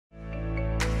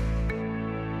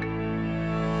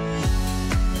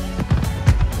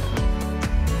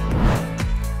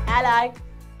Hello.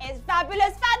 It's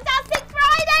Fabulous Fantastic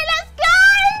Friday. Let's go!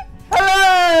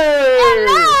 Hello!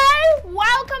 Hello!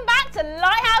 Welcome back to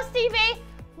Lighthouse TV,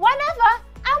 whenever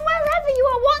and wherever you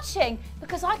are watching,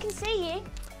 because I can see you.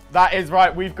 That is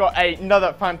right, we've got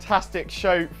another fantastic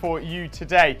show for you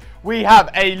today. We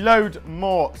have a load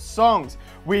more songs.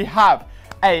 We have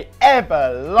a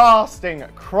everlasting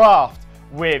craft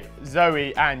with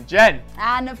Zoe and Jen.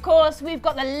 And of course, we've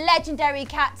got the legendary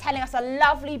Cat telling us a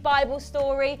lovely Bible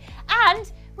story, and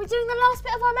we're doing the last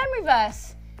bit of our memory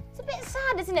verse. It's a bit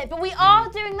sad, isn't it? But we are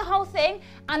doing the whole thing,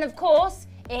 and of course,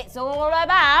 it's all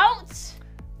about...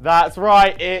 That's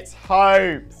right, it's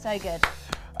hope. So good.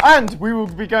 And we will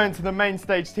be going to the main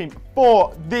stage team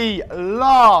for the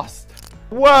last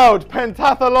World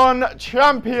Pentathlon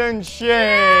Championship.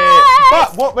 Yes!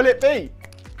 But what will it be?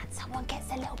 And someone gets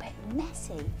a little bit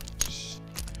messy. Shh.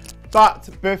 But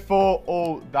before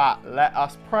all that, let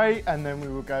us pray and then we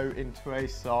will go into a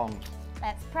song.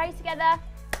 Let's pray together.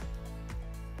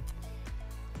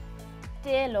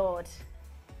 Dear Lord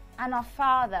and our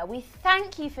Father, we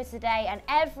thank you for today and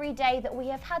every day that we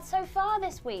have had so far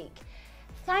this week.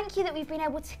 Thank you that we've been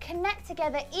able to connect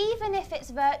together, even if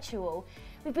it's virtual.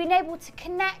 We've been able to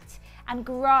connect and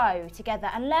grow together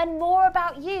and learn more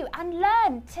about you, and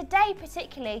learn today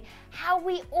particularly how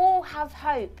we all have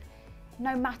hope,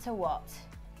 no matter what.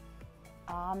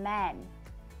 Amen.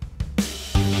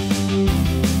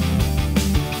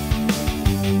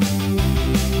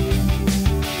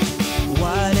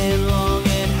 Wide and long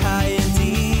and high and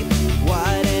deep,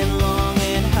 wide and long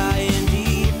and high and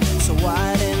deep, so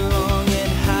wide and long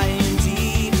and high and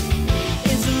deep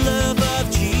is the love of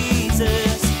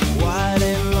Jesus. Wide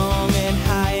and long and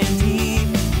high and deep,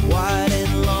 wide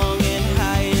and long and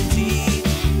high and deep,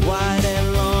 wide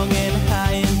and long and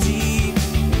high and deep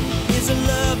is the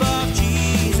love of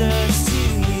Jesus to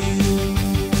you.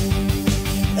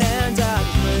 And I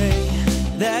pray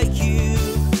that you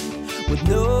would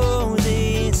know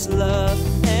this love,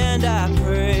 and I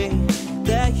pray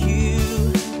that you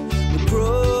would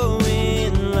grow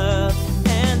in love,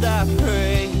 and I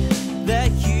pray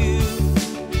that you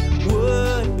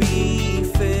would be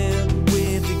filled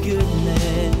with the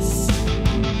goodness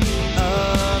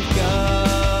of God.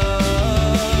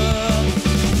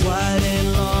 Wide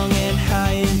and long and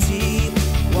high and deep,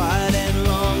 wide and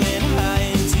long and high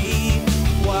and deep,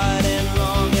 wide and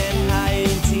long and high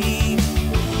and deep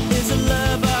is the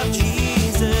love of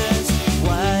Jesus.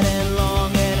 Wide and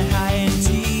long and high and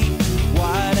deep,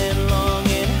 wide and long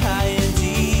and high and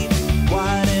deep,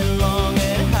 wide and long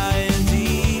and high and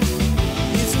deep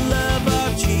is the love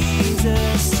of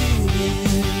Jesus to you.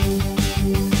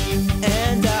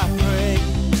 And I pray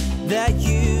that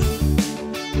you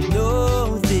would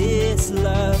know this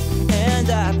love, and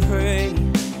I pray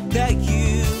that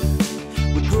you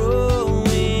would grow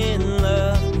in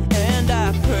love, and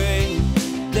I pray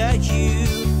that you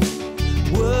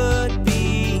would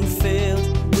be filled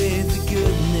with the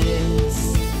goodness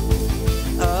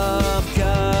of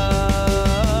God.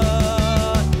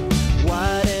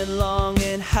 Wide and long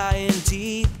and high and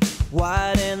deep,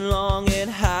 wide and long and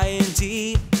high and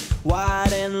deep,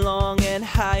 wide and long and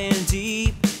high and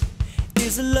deep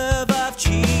is the love of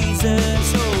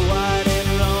Jesus. Oh, wide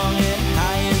and long and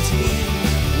high and deep,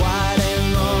 wide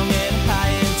and long and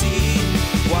high and deep,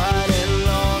 wide and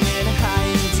long and high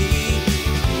and deep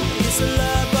is the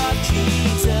love of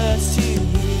Jesus to you.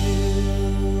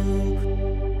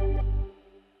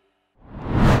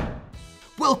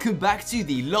 Welcome back to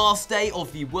the last day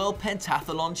of the World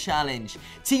Pentathlon Challenge.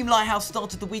 Team Lighthouse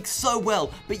started the week so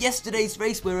well, but yesterday's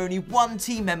race, where only one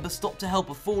team member stopped to help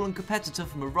a fallen competitor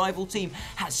from a rival team,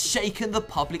 has shaken the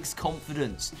public's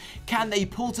confidence. Can they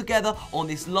pull together on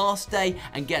this last day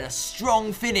and get a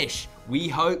strong finish? We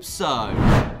hope so.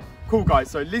 Cool guys,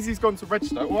 so Lizzie's gone to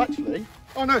register. Well actually,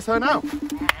 oh no, it's her now.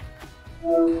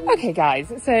 Okay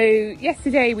guys, so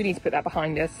yesterday we need to put that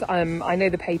behind us. I know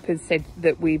the papers said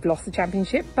that we've lost the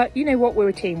championship, but you know what, we're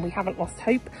a team, we haven't lost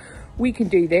hope. We can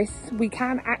do this, we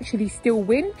can actually still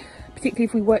win, particularly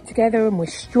if we work together and we're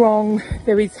strong.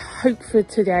 There is hope for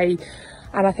today,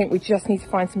 and I think we just need to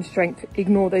find some strength.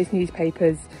 Ignore those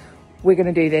newspapers. We're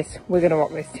going to do this, we're going to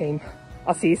rock this team.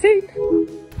 I'll see you soon.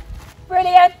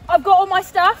 Brilliant. I've got all my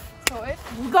stuff. Sorted.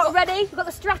 We've got ready. We've got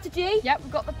the strategy. Yep,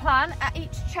 we've got the plan. At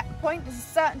each checkpoint, there's a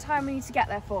certain time we need to get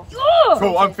there for. Oh!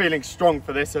 Cool, I'm feeling strong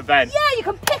for this event. Yeah, you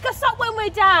can pick us up when we're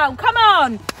down. Come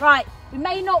on. Right, we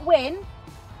may not win,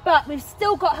 but we've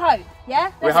still got hope.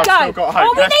 Yeah? We Let's have go. still got hope.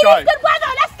 All we Let's need go. is good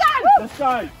weather. Let's go. Let's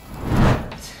go.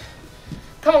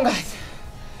 Come on guys.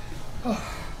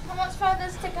 How much further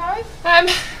is to go?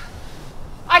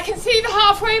 I can see the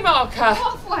halfway marker.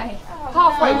 Halfway.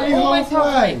 Halfway, Are we we're almost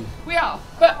halfway? halfway. We are,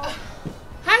 but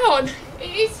hang on. It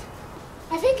is.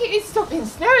 I think it is stopping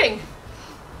snowing.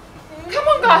 Come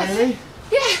on, guys. Really?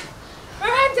 Yeah.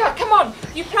 Miranda, come on.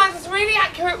 You planned this really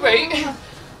accurate route.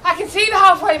 I can see the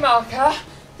halfway marker.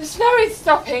 The snow is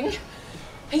stopping.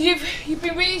 And you've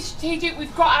been really strategic.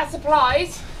 We've got our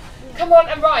supplies. Come on,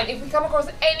 and Ryan, if we come across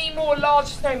any more large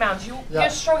snow mounds, you're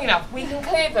strong enough. We can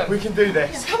clear them. We can do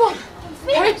this. Come on.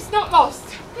 Hope's not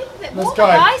lost. Let's go.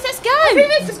 Guys, let's go. I think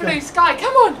there's a blue sky.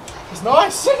 Come on. It's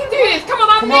nice. We can do this. Come on,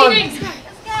 I'm Come on. leading.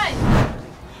 Let's go.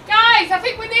 Guys, I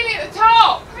think we're nearly at the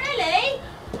top. Really?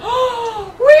 We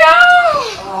are.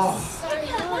 Oh,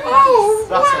 Oh,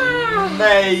 that's wow.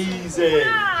 amazing.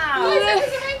 Wow. Look,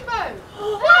 there's a rainbow.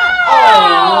 Oh,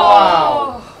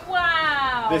 wow.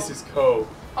 Wow. This is cool.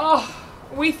 Oh,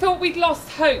 we thought we'd lost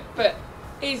hope, but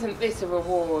isn't this a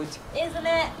reward? Isn't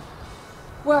it?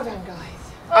 Well done, guys.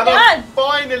 Well And I done.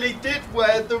 finally did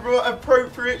wear the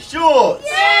appropriate shorts.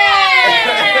 Yeah.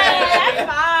 High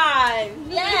five.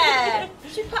 Yeah.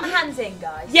 Should we put our hands in,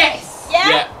 guys? Yes.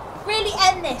 Yeah? Really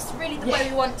end this, really the way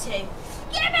we want to.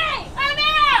 Gimme! And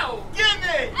now,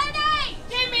 Gimme!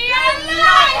 give me a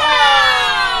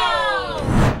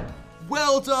lighthouse!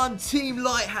 Well done, Team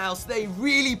Lighthouse. They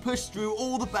really pushed through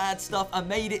all the bad stuff and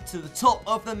made it to the top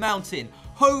of the mountain.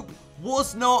 Hope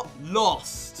was not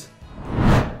lost.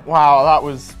 Wow, that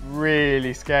was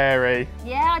really scary.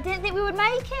 Yeah, I didn't think we would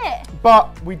make it.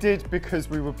 But we did because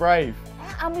we were brave.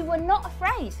 And we were not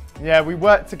afraid. Yeah, we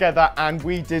worked together and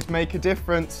we did make a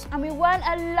difference. And we weren't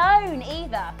alone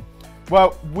either.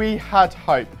 Well, we had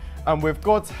hope, and with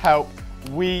God's help,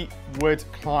 we would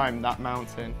climb that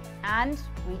mountain. And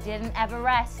we didn't ever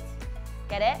rest.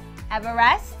 Get it? Ever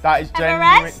rest? That is Ever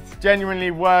rest?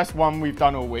 genuinely worst one we've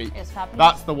done all week. It was fabulous.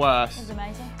 That's the It worst. was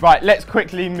amazing. Right, let's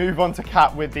quickly move on to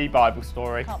Kat with the Bible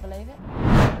story. Can't believe it.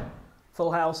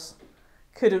 Full house.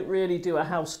 Couldn't really do a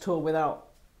house tour without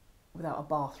a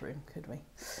bathroom, could we?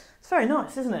 It's very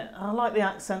nice, isn't it? I like the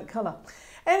accent colour.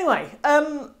 Anyway,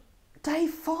 day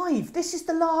 5. This is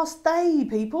the last day,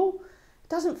 people. It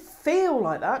doesn't feel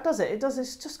like that, does it?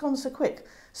 It's just gone so quick.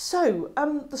 So,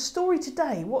 the story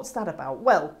today, what's that about?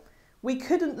 Well, we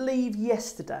couldn't leave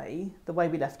yesterday the way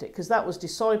we left it, because that was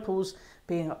disciples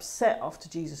being upset after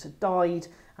Jesus had died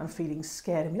and feeling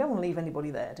scared. And we don't want to leave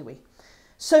anybody there, do we?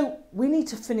 So we need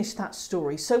to finish that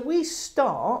story. So we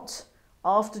start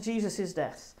after Jesus'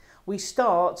 death. We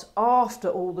start after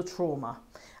all the trauma.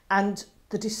 And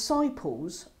the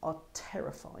disciples are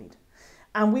terrified.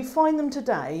 And we find them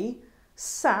today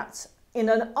sat in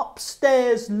an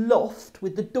upstairs loft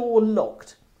with the door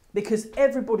locked, because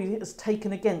everybody has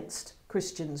taken against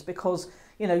Christians, because,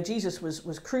 you know, Jesus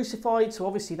was crucified, so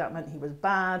obviously that meant he was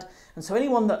bad. And so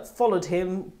anyone that followed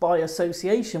him by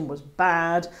association was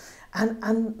bad.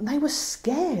 And they were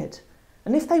scared.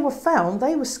 And if they were found,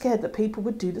 they were scared that people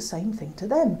would do the same thing to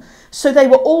them. So they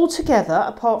were all together,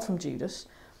 apart from Judas,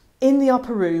 in the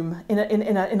upper room, in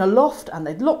a loft, and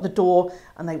they'd locked the door,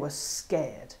 and they were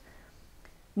scared.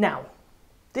 Now,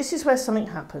 this is where something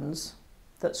happens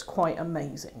that's quite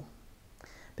amazing.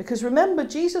 Because remember,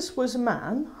 Jesus was a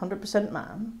man, 100%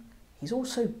 man. He's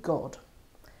also God.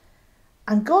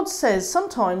 And God says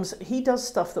sometimes he does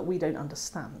stuff that we don't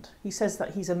understand. He says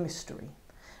that he's a mystery.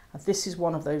 And this is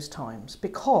one of those times,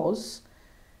 because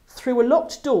through a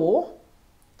locked door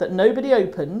that nobody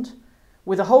opened,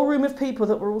 with a whole room of people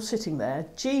that were all sitting there,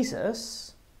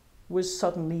 Jesus was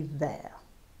suddenly there.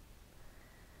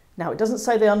 Now, it doesn't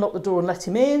say they unlocked the door and let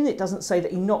him in. It doesn't say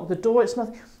that he knocked the door. It's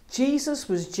nothing. Jesus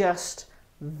was just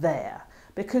there,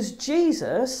 because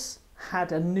Jesus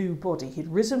had a new body. He'd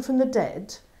risen from the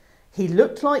dead. He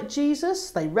looked like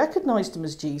Jesus. They recognised him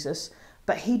as Jesus,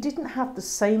 but he didn't have the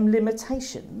same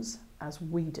limitations as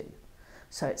we do.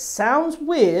 So it sounds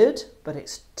weird, but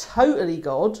it's totally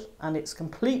God, and it's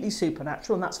completely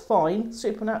supernatural, and that's fine.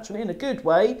 Supernatural in a good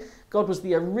way. God was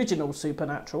the original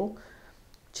supernatural.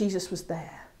 Jesus was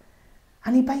there.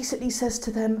 And he basically says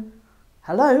to them,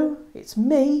 hello, it's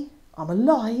me, I'm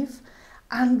alive.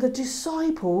 And the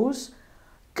disciples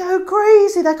go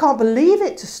crazy. They can't believe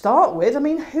it to start with. I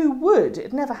mean, who would? It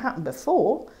had never happened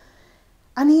before.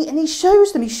 And he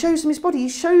shows them his body. He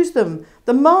shows them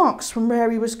the marks from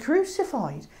where he was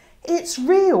crucified. It's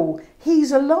real.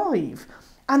 He's alive.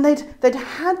 And they'd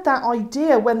had that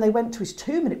idea when they went to his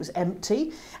tomb and it was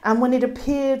empty. And when it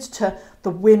appeared to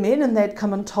the women and they'd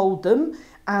come and told them,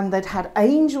 and they'd had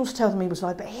angels tell them he was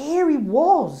alive. But here he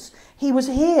was. He was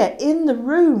here in the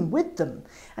room with them.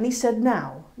 And he said,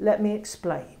 now, let me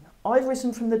explain. I've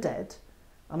risen from the dead,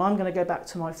 and I'm going to go back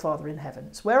to my Father in heaven.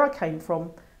 It's where I came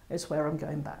from. It's where I'm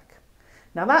going back.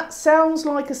 Now that sounds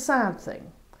like a sad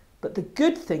thing, but the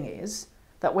good thing is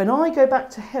that when I go back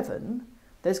to heaven,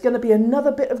 there's going to be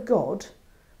another bit of God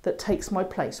that takes my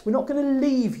place. We're not going to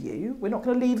leave you. We're not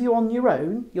going to leave you on your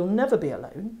own. You'll never be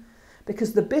alone,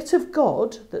 because the bit of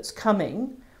God that's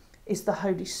coming is the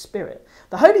Holy Spirit.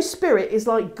 The Holy Spirit is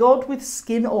like God with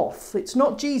skin off. It's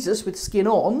not Jesus with skin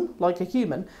on, like a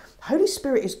human. The Holy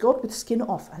Spirit is God with skin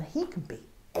off, and he can be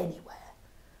anywhere.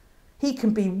 He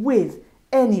can be with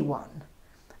anyone.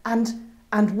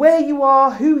 And where you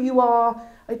are, who you are,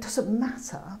 it doesn't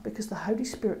matter, because the Holy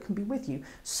Spirit can be with you.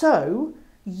 So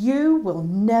you will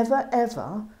never,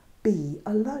 ever be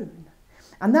alone.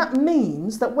 And that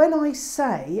means that when I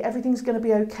say everything's going to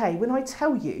be okay, when I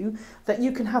tell you that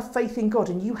you can have faith in God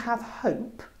and you have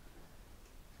hope,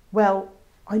 well,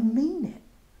 I mean it.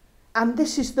 And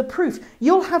this is the proof.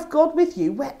 You'll have God with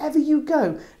you wherever you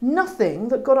go. Nothing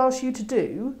that God asks you to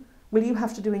do will you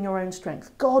have to do in your own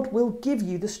strength. God will give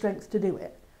you the strength to do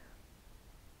it.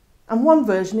 And one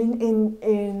version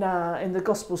in the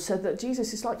Gospel said that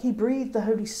Jesus is like he breathed the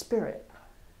Holy Spirit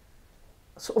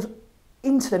sort of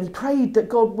into them. He prayed that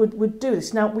God would do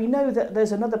this. Now, we know that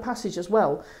there's another passage as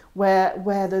well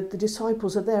where the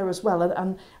disciples are there as well,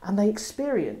 and they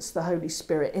experience the Holy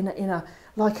Spirit in a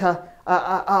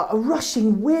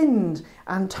rushing wind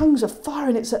and tongues of fire,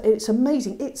 and it's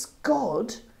amazing. It's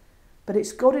God, but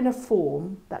it's God in a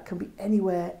form that can be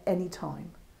anywhere,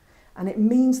 anytime. And it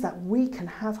means that we can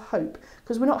have hope,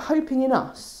 because we're not hoping in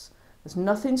us. There's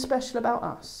nothing special about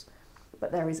us,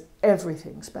 but there is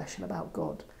everything special about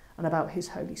God and about his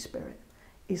Holy Spirit.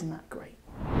 Isn't that great?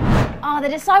 The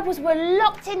disciples were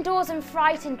locked indoors and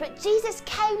frightened, but Jesus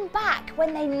came back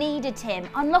when they needed him,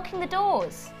 unlocking the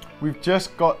doors. We've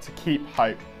just got to keep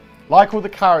hope. Like all the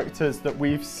characters that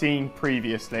we've seen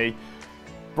previously,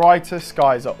 brighter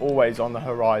skies are always on the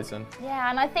horizon. Yeah,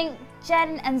 and I think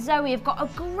Jen and Zoe have got a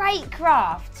great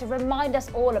craft to remind us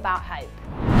all about hope.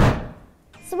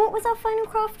 So what was our final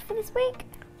craft for this week?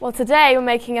 Well, today we're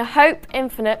making a Hope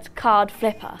Infinite card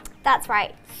flipper. That's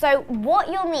right. So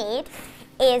what you'll need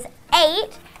is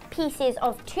 8 pieces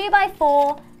of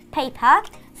 2x4 paper.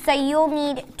 So you'll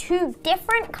need 2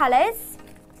 different colours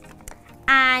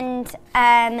and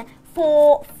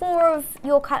 4 of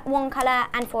your one colour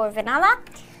and 4 of another.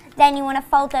 Then you want to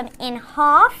fold them in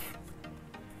half,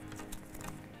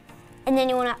 and then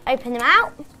you want to open them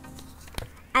out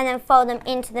and then fold them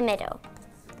into the middle.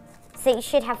 So you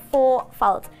should have 4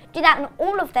 folds. Do that on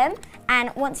all of them,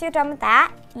 and once you're done with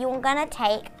that, you're going to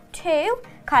take 2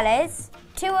 colours,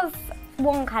 2 of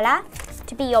one colour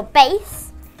to be your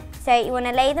base. So you want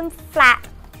to lay them flat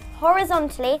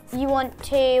horizontally. You want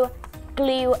to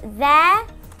glue there,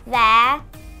 there,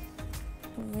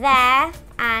 there,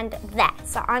 and there.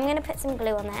 So I'm going to put some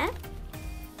glue on there.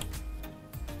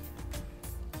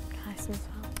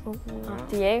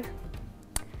 After you.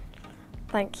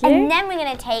 Thank you. And then we're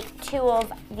going to take 2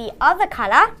 of the other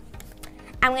colour.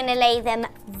 I'm going to lay them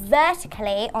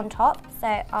vertically on top. So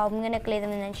I'm going to glue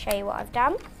them and then show you what I've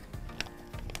done.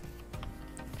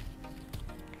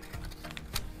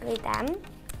 Glue them.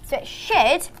 So it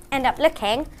should end up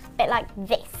looking a bit like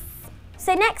this.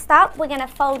 So next up, we're going to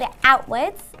fold it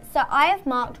outwards. So I have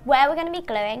marked where we're going to be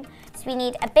gluing. So we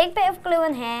need a big bit of glue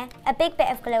on here, a big bit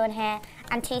of glue on here,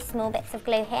 and 2 small bits of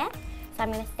glue here. So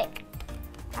I'm going to stick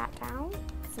that down,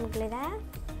 some glue there.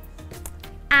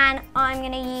 And I'm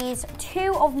going to use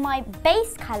 2 of my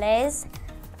base colours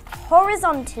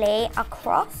horizontally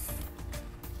across.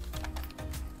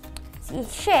 So you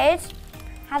should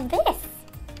have this.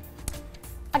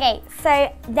 Okay,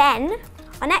 so then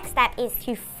our next step is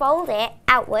to fold it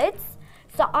outwards.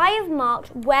 So I have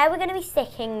marked where we're going to be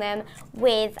sticking them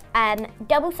with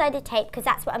double-sided tape, because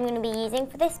that's what I'm going to be using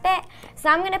for this bit. So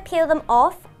I'm going to peel them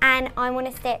off, and I want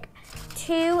to stick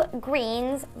 2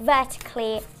 greens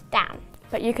vertically down.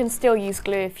 But you can still use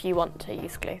glue if you want to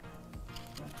use glue.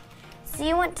 So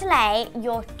you want to lay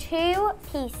your 2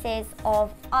 pieces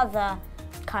of other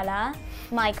colour,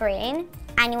 my green,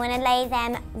 and you want to lay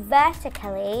them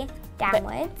vertically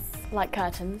downwards. Like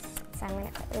curtains. So I'm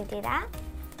going to quickly do that.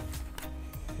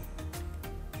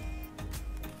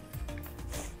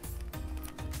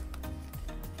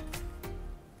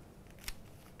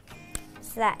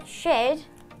 So that should,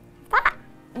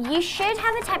 you should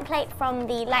have a template from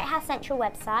the Lighthouse Central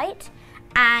website,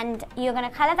 and you're going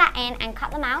to colour that in and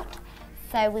cut them out.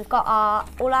 So we've got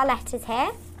all our letters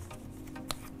here,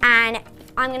 and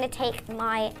I'm going to take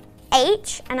my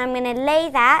H and I'm going to lay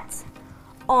that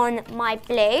on my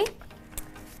blue,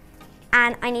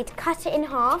 and I need to cut it in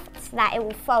half so that it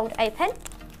will fold open.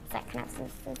 So I can have some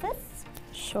scissors.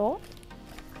 Sure.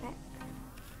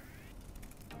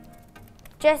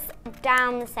 just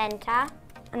down the centre,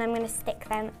 and I'm going to stick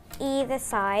them either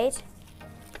side,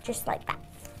 just like that,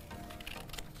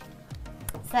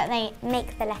 so that they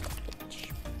make the letter H.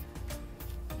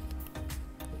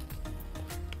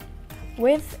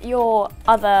 With your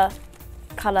other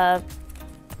colour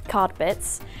card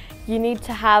bits, you need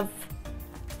to have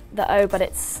the O, but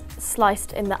it's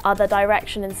sliced in the other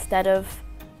direction instead of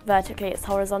vertically, it's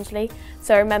horizontally.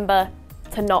 So remember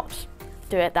to not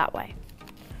do it that way.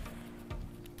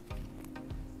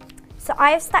 So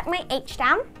I have stuck my H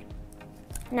down.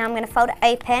 Now I'm going to fold it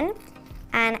open,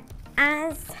 and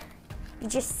as you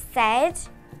just said,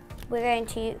 we're going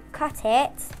to cut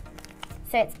it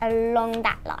so it's along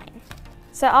that line.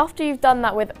 So after you've done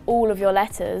that with all of your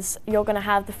letters, you're going to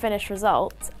have the finished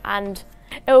result, and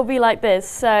it will be like this.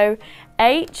 So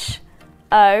H,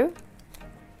 O,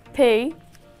 P,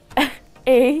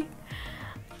 E,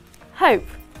 hope.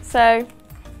 So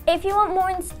if you want more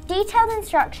detailed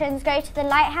instructions, go to the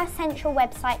Lighthouse Central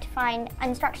website to find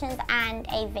instructions and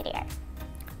a video.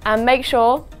 And make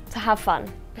sure to have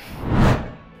fun.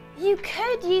 You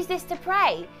could use this to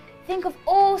pray. Think of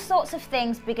all sorts of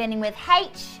things beginning with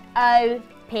H, O,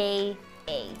 P,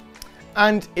 E.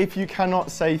 And if you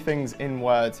cannot say things in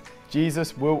words,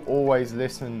 Jesus will always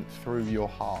listen through your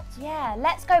heart. Yeah,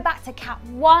 let's go back to Cat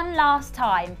one last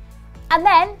time. And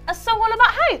then a song all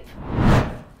about hope.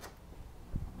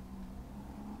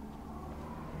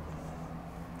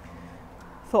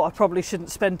 Thought I probably shouldn't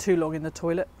spend too long in the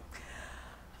toilet.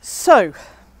 So,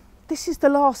 this is the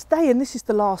last day and this is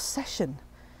the last session.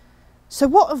 So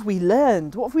what have we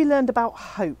learned? What have we learned about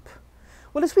hope?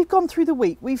 Well, as we've gone through the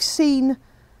week, we've seen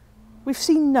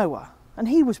Noah, and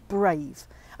he was brave.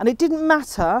 And it didn't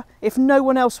matter if no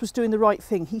one else was doing the right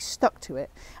thing, he stuck to it.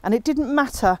 And it didn't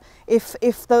matter if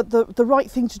the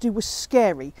right thing to do was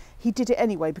scary, he did it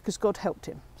anyway because God helped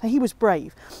him. So he was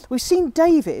brave. We've seen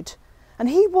David, and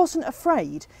he wasn't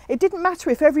afraid. It didn't matter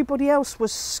if everybody else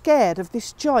was scared of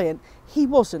this giant, he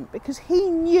wasn't, because he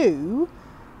knew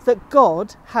that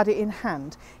God had it in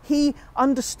hand. He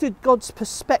understood God's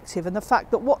perspective and the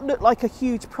fact that what looked like a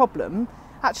huge problem,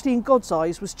 actually in God's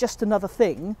eyes was just another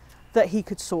thing that he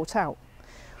could sort out.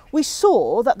 We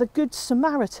saw that the Good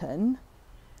Samaritan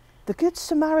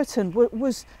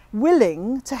was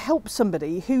willing to help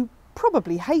somebody who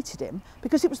probably hated him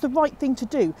because it was the right thing to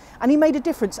do, and he made a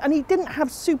difference. And he didn't have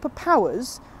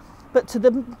superpowers, but to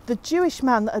the Jewish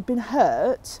man that had been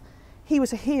hurt, he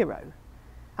was a hero.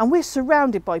 And we're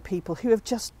surrounded by people who have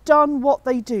just done what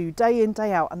they do day in,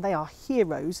 day out, and they are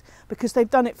heroes because they've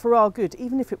done it for our good,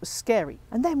 even if it was scary.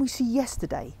 And then we see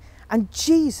yesterday, and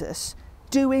Jesus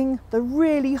doing the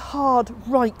really hard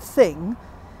right thing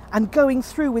and going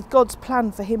through with God's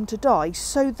plan for him to die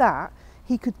so that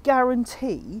he could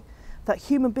guarantee that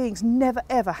human beings never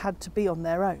ever had to be on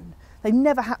their own. They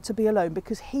never had to be alone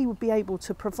because he would be able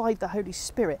to provide the Holy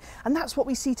Spirit. And that's what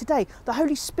we see today, the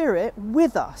Holy Spirit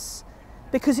with us,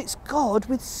 because it's God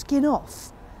with skin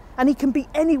off, and he can be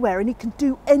anywhere and he can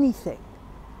do anything.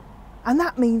 And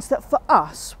that means that for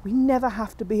us, we never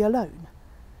have to be alone.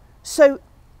 So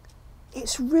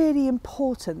it's really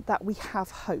important that we have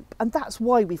hope, and that's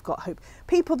why we've got hope.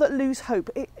 People that lose hope,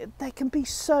 they can be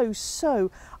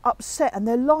so upset and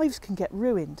their lives can get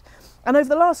ruined. And over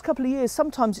the last couple of years,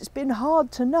 sometimes it's been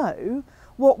hard to know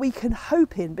what we can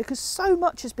hope in because so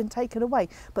much has been taken away.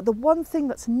 But the one thing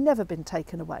that's never been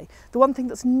taken away, the one thing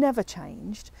that's never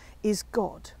changed is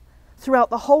God. Throughout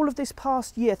the whole of this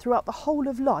past year, throughout the whole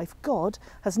of life, God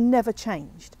has never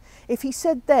changed. If he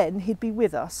said then he'd be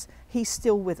with us, he's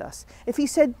still with us. If he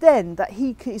said then that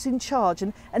he is in charge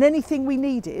and anything we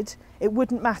needed, it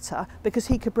wouldn't matter because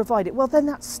he could provide it, well then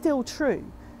that's still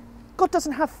true. God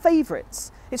doesn't have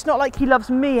favourites. It's not like he loves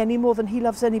me any more than he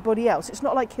loves anybody else. It's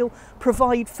not like he'll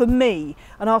provide for me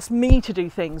and ask me to do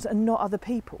things and not other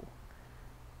people.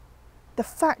 The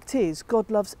fact is, God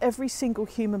loves every single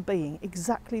human being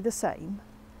exactly the same.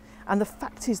 And the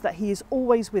fact is that he is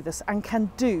always with us and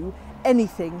can do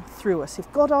anything through us.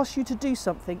 If God asks you to do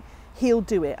something, he'll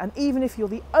do it. And even if you're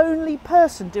the only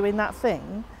person doing that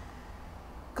thing,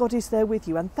 God is there with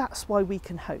you. And that's why we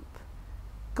can hope.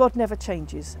 God never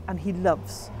changes, and he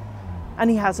loves. And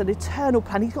he has an eternal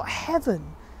plan. He's got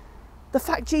heaven. The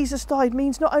fact Jesus died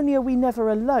means not only are we never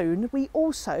alone, we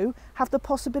also have the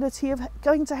possibility of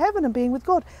going to heaven and being with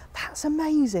God. That's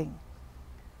amazing.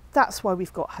 That's why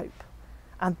we've got hope.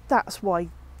 And that's why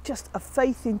just a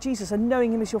faith in Jesus and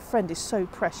knowing him as your friend is so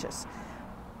precious.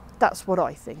 That's what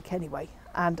I think anyway.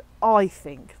 And I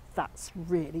think that's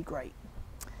really great.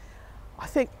 I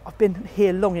think I've been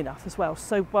here long enough as well.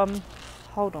 So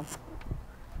hold on.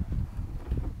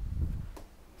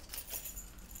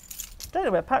 Don't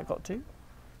know where Pat got to.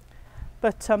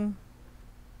 But I'm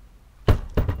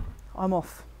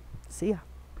off. See ya.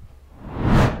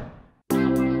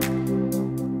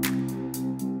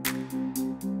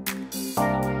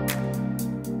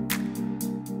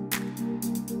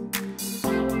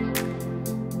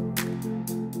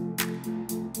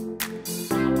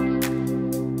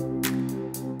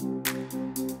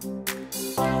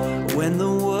 When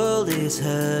the world is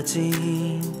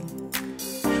hurting,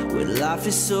 when life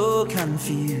is so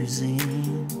confusing,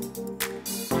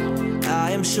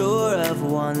 I am sure of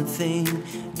one thing,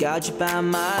 got you by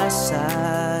my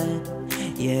side,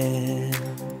 yeah.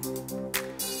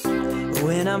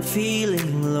 When I'm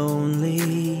feeling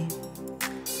lonely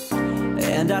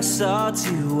and I start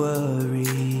to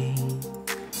worry,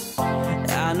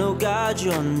 I know God,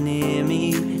 you're near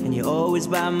me and you're always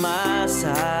by my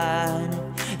side,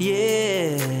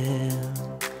 yeah.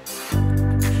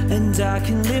 And I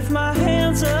can lift my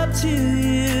hands up to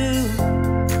you,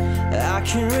 I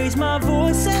can raise my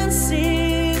voice and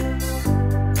sing.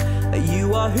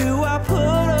 You are who I put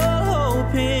all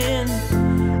hope in,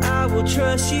 I will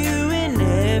trust you in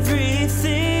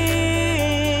everything.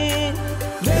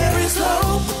 There is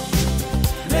hope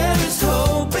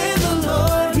in the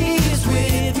Lord, He is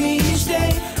with me each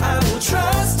day. I will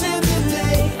trust Him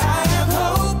today. I have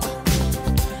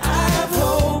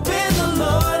hope in the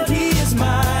Lord, He is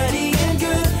mighty and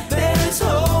good. There is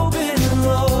hope in the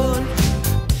Lord.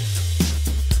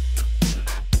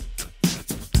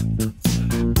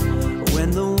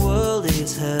 When the world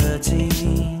is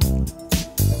hurting,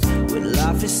 when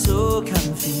life is so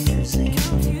confusing,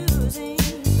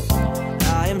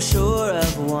 I am sure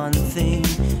of one thing,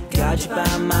 got you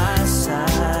by my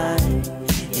side,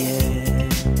 yeah.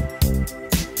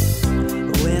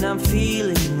 When I'm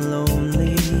feeling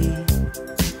lonely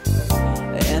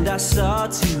and I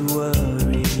start to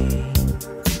worry,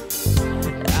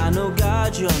 I know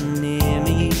God, you're near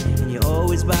me and you're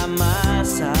always by my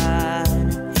side,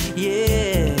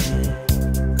 yeah.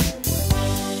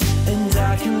 And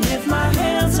I can lift my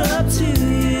hands up to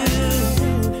you,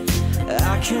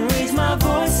 I can raise my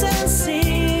voice and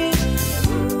sing.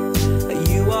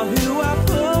 You are who I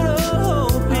put all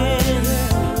hope in,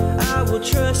 I will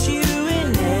trust you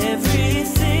in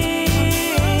everything.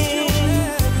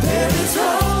 There is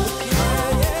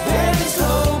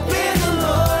hope in the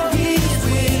Lord, He is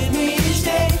with me each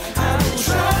day. I will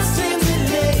trust Him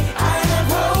today. I have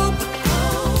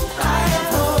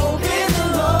hope in the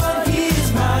Lord, He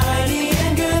is mighty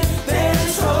and good. There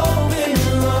is hope in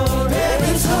the Lord, there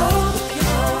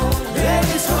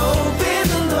is hope in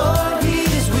the Lord, He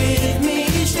is with me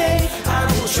each day. I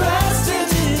will trust Him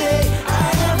today. I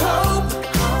have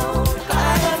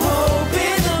hope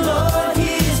in the Lord,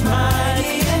 He is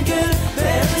mighty and good.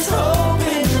 There is hope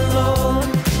in the Lord.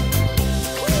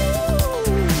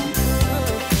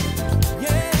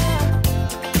 Yeah.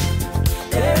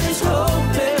 There is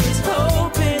hope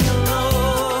in the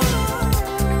Lord.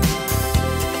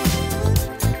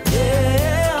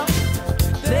 Yeah.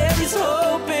 There is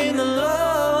hope in the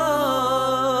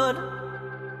Lord.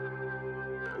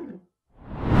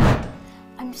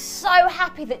 I'm so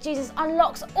happy that Jesus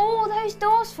unlocks all those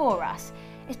doors for us.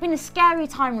 It's been a scary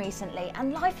time recently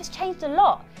and life has changed a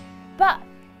lot. But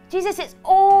Jesus is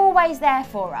always there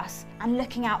for us and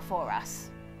looking out for us.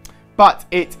 But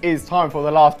it is time for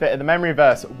the last bit of the memory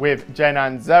verse with Jen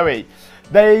and Zoe.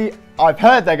 I've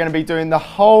heard they're going to be doing the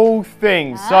whole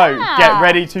thing, so get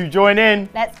ready to join in.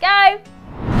 Let's go.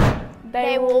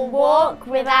 They will walk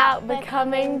without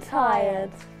becoming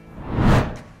tired.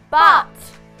 But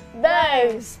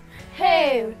those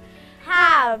who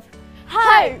have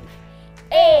hope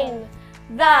in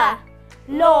the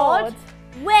Lord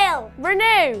Will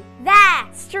renew their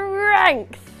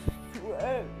strength.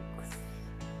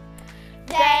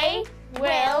 They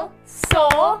will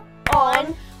soar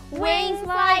on wings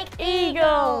like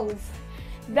eagles.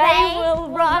 They will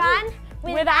run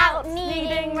without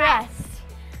needing rest.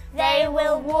 They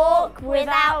will walk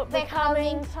without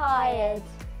becoming tired.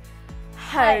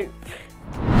 Hope.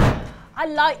 I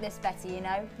like this better, you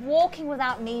know, walking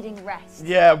without needing rest.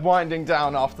 Yeah, winding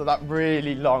down after that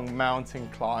really long mountain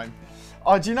climb.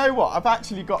 Oh, do you know what? I've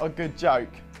actually got a good joke,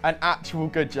 an actual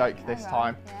good joke this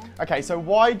time. Yeah. Okay, so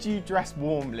why do you dress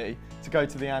warmly to go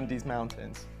to the Andes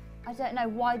Mountains? I don't know,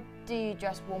 why do you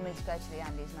dress warmly to go to the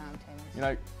Andes Mountains? You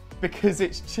know, because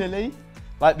it's chilly.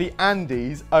 Like the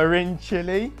Andes are in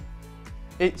Chile.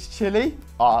 It's chilly.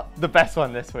 Ah, the best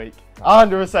one this week.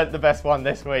 100% the best one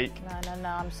this week. No,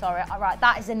 I'm sorry. All right,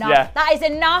 that is enough. Yeah. That is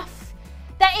enough.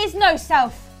 There is no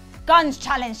self-guns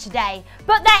challenge today,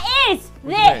 but there is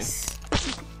this.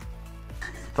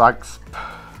 Thanks.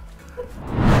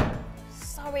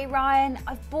 So sorry, Ryan,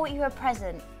 I've bought you a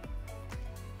present.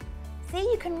 See,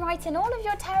 you can write in all of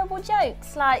your terrible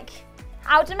jokes, like,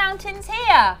 how do mountains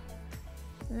here?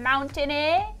 Mountain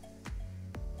here?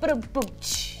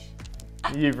 Ba-dum-bum-ch.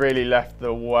 You've really left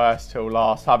the worst till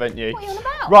last, haven't you? What are you on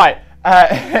about? Right,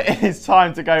 it's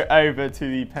time to go over to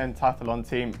the pentathlon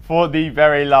team for the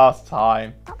very last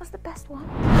time. That was the best one.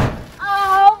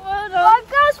 Oh my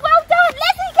gosh, well done!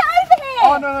 Leslie, get over here!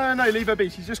 Oh, no, leave her be.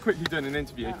 She's just quickly doing an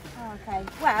interview. Oh, okay.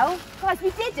 Well, guys, we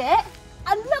did it.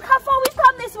 And look how far we've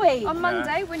come this week. On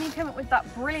Monday, when you came up with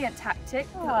that brilliant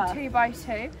tactic, the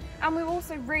 2x2, and we were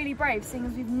also really brave, seeing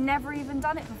as we've never even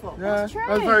done it before. Yeah, That's true.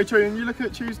 that's very true. And you look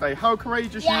at Tuesday, how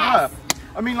courageous you were.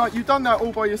 I mean, like, you've done that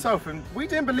all by yourself, and we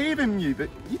didn't believe in you, but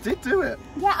you did do it.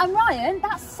 Yeah, and Ryan,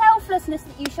 that selflessness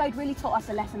that you showed really taught us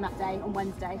a lesson that day on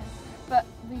Wednesday. But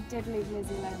we did leave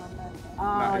Lizzie alone on Thursday.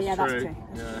 Oh, yeah, that's true.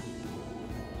 Yeah.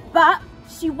 But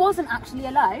she wasn't actually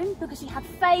alone because she had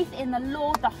faith in the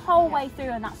Lord the whole way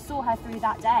through, and that saw her through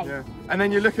that day. Yeah. And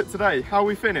then you look at today, how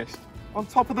we finished. On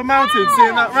top of the mountain,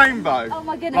 seeing that rainbow. Oh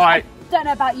my goodness, Right. I don't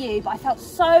know about you, but I felt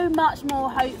so much more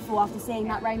hopeful after seeing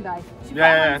that rainbow. Should we put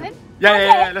our Yeah. hands in?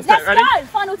 Yeah, let's go. Ready? Go,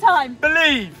 final time.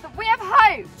 Believe. But we have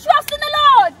hope! Trust in the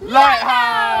Lord.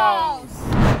 Lighthouse.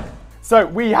 So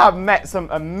we have met some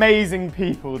amazing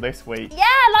people this week. Yeah,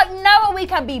 like Noah, we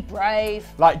can be brave.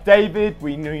 Like David,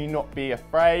 we need not be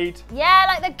afraid. Yeah,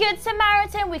 like the Good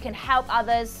Samaritan, we can help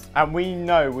others. And we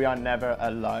know we are never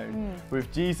alone.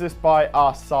 With Jesus by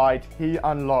our side, he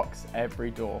unlocks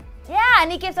every door. Yeah,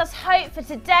 and he gives us hope for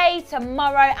today,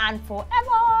 tomorrow, and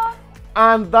forever.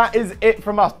 And that is it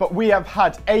from us, but we have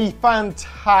had a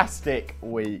fantastic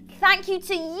week. Thank you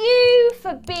to you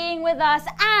for being with us,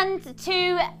 and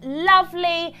to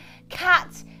lovely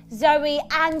Kat, Zoe,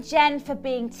 and Jen for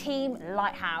being Team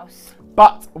Lighthouse.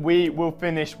 But we will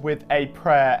finish with a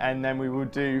prayer, and then we will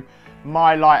do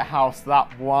My Lighthouse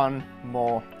that one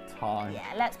more time.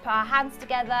 Yeah, let's put our hands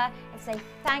together and say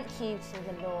thank you to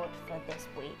the Lord for this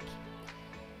week.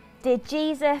 Dear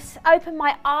Jesus, open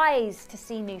my eyes to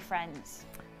see new friends.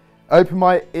 Open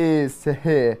my ears to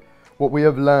hear what we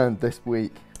have learned this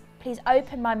week. Please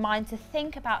open my mind to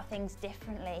think about things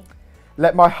differently.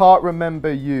 Let my heart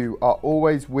remember you are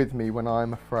always with me when I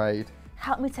am afraid.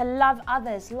 Help me to love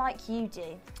others like you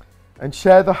do. And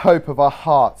share the hope of our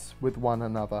hearts with one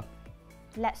another.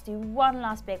 Let's do one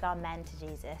last big amen to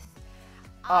Jesus.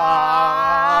 Amen.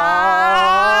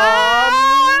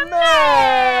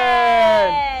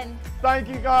 Thank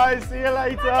you guys. See you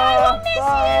later.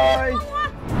 Bye.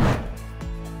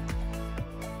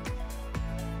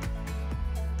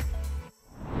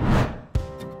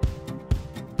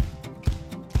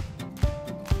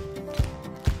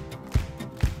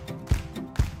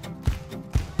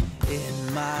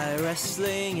 In my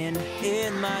wrestling and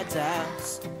in my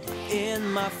doubts,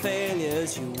 in my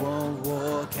failures, you won't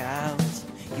walk out.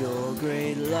 Your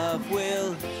great love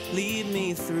will lead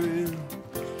me through.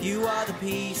 You are the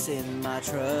peace in my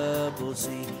troubled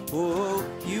sea. Oh,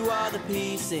 you are the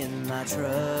peace in my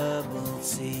troubled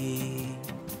sea.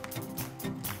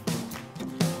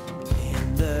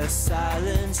 In the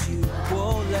silence, you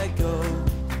won't let go.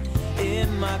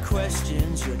 In my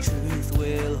questions, your truth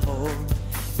will hold.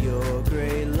 Your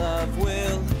great love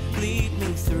will lead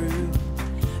me through.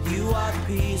 You are the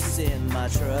peace in my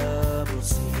troubled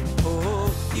sea. Oh,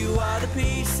 you are the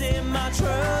peace in my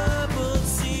troubled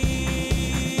sea.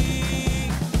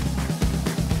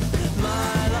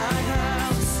 My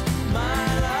lighthouse,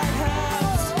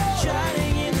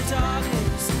 shining in the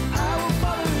darkness, I will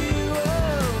follow you.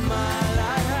 Oh, my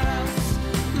lighthouse,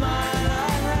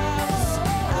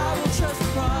 I will trust the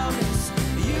promise.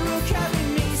 You will carry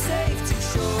me safe to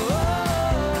shore,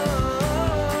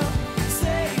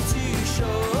 safe to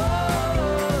shore,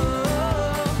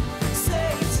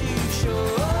 safe to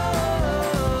shore,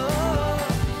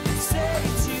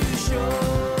 safe to shore.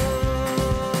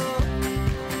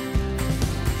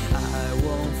 I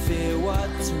won't fear what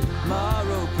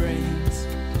tomorrow brings.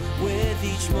 With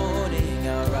each morning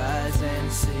I'll rise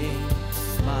and sing.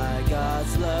 My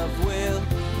God's love will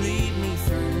lead me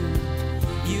through.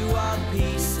 You are the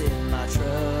peace in my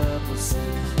troubled sea.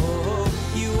 Oh,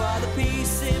 you are the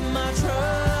peace in my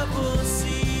troubled sea.